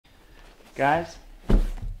Guys,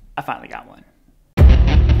 I finally got one.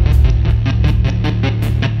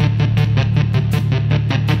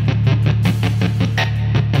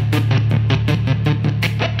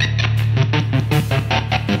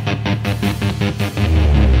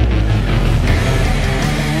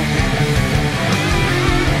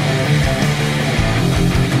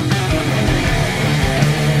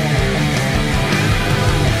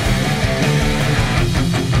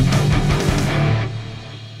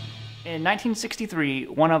 In 1963,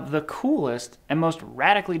 one of the coolest and most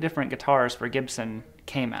radically different guitars for Gibson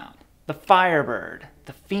came out. The Firebird,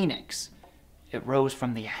 the Phoenix. It rose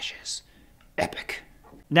from the ashes. Epic.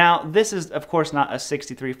 Now, this is, of course, not a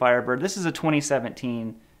 63 Firebird. This is a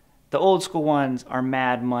 2017. The old school ones are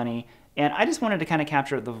mad money, and I just wanted to kind of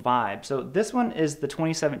capture the vibe. So this one is the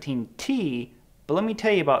 2017 T, but let me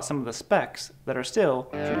tell you about some of the specs that are still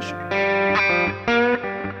traditional.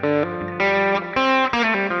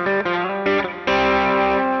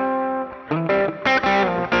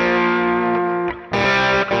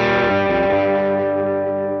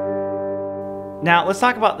 Now, let's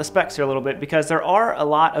talk about the specs here a little bit, because there are a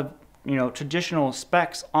lot of, traditional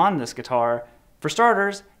specs on this guitar. For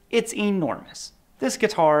starters, it's enormous. This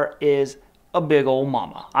guitar is a big old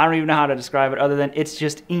mama. I don't even know how to describe it other than it's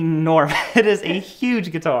just enormous. It is a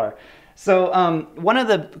huge guitar. So one of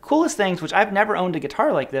the coolest things, which I've never owned a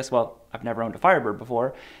guitar like this, well, I've never owned a Firebird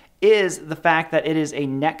before, is the fact that it is a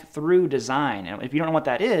neck-through design. And if you don't know what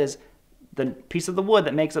that is, the piece of the wood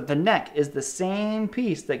that makes up the neck is the same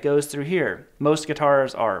piece that goes through here. Most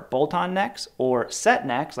guitars are bolt-on necks or set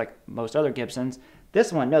necks, like most other Gibsons.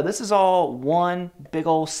 This one, no, this is all one big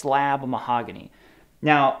old slab of mahogany.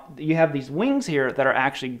 Now, you have these wings here that are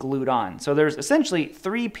actually glued on. So there's essentially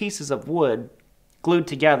 3 pieces of wood glued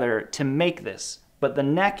together to make this. But the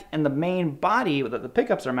neck and the main body that the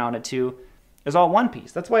pickups are mounted to is all one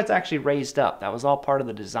piece. That's why it's actually raised up. That was all part of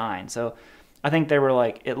the design. So I think they were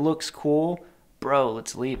like, it looks cool, bro,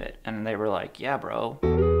 let's leave it. And they were like, yeah, bro.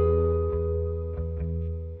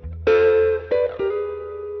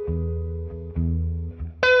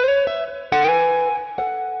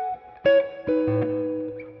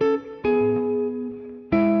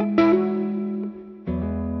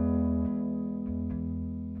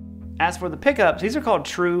 As for the pickups, these are called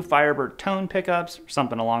true Firebird tone pickups, or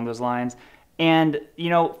something along those lines. And,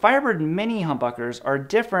 Firebird mini humbuckers are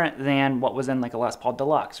different than what was in like a Les Paul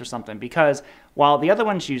Deluxe or something, because while the other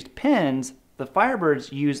ones used pins, the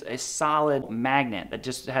Firebirds used a solid magnet that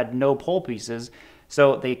just had no pole pieces,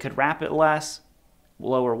 so they could wrap it less,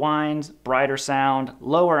 lower whines, brighter sound,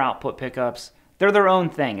 lower output pickups. They're their own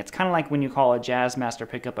thing. It's kind of like when you call a Jazzmaster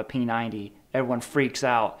pickup a P90. Everyone freaks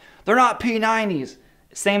out. They're not P90s!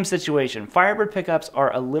 Same situation. Firebird pickups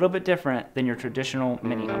are a little bit different than your traditional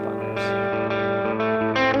mini humbuckers.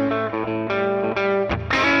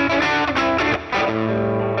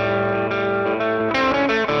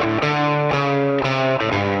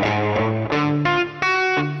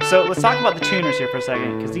 So let's talk about the tuners here for a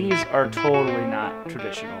second, because these are totally not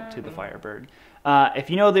traditional to the Firebird. If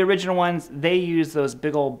you know the original ones, they use those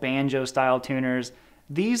big old banjo style tuners.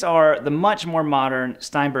 These are the much more modern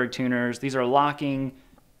Steinberg tuners. These are locking,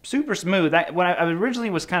 super smooth. When I originally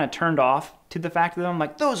was kind of turned off to the fact that I'm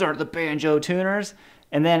like, those aren't the banjo tuners.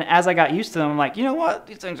 And then as I got used to them, I'm like, you know what?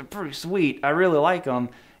 These things are pretty sweet. I really like them.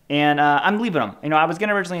 And I'm leaving them. I was going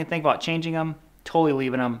to originally think about changing them. Totally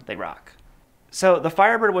leaving them. They rock. So the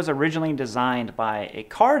Firebird was originally designed by a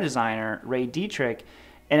car designer, Ray Dietrich,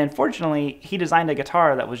 and unfortunately, he designed a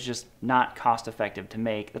guitar that was just not cost-effective to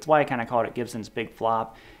make. That's why I kind of called it Gibson's big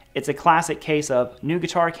flop. It's a classic case of new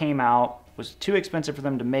guitar came out, was too expensive for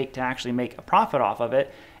them to make to actually make a profit off of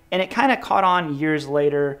it, and it kind of caught on years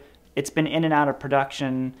later. It's been in and out of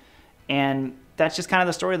production, and that's just kind of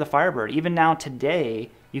the story of the Firebird. Even now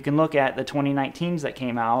today, you can look at the 2019s that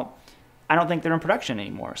came out. I don't think they're in production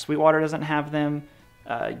anymore. Sweetwater doesn't have them.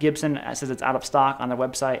 Gibson says it's out of stock on their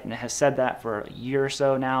website, and it has said that for a year or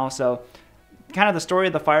so now. So kind of the story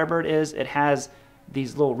of the Firebird is it has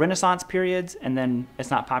these little renaissance periods, and then it's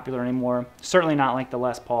not popular anymore. Certainly not like the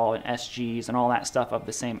Les Paul and SGs and all that stuff of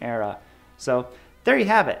the same era. So there you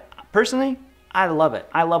have it. Personally, I love it.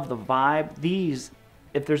 I love the vibe. These,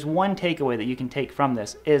 if there's one takeaway that you can take from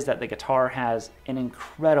this, is that the guitar has an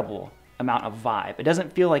incredible amount of vibe. It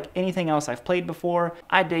doesn't feel like anything else I've played before.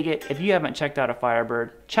 I dig it. If you haven't checked out a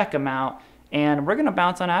Firebird, check them out. And we're gonna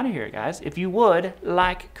bounce on out of here, guys. If you would,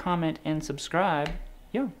 like, comment, and subscribe.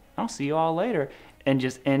 I'll see you all later. And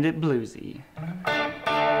just end it bluesy.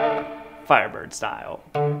 Firebird style.